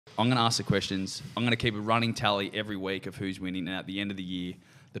I'm going to ask the questions. I'm going to keep a running tally every week of who's winning. And at the end of the year,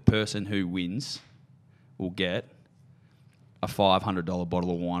 the person who wins will get a $500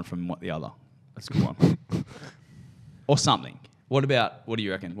 bottle of wine from the other. That's a good one. Or something. What do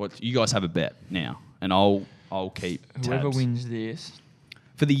you reckon? You guys have a bet now, and I'll keep tabs. Whoever wins this.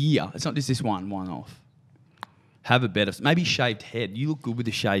 For the year. It's not just this one off. Have a bet of maybe shaved head. You look good with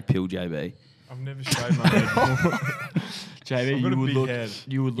the shaved pill, JB. I've never shaved my head. JB, I've got a big head.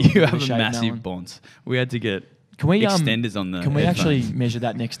 You would look You good have with a shaved massive melon. bonce. We had to get extenders on the Can we headphones. actually measure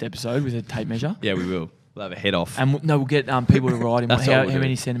that next episode with a tape measure? Yeah, we will. We'll have a head off. And we'll get people to write in That's how what we'll do.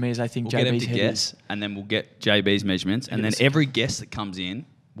 many centimetres they think We'll get him JB's to head guess, is. and then we'll get JB's measurements, and then every guest that comes in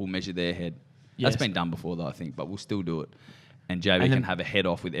will measure their head. Yes. That's been done before, though, I think, but we'll still do it. And JB can have a head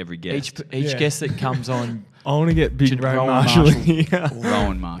off with every guest. Each guest that comes on, I want to get big should Rowan Rowan Marshall. Marshall. Yeah.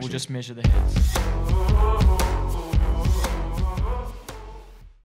 Rowan Marshall. we'll just measure the heads.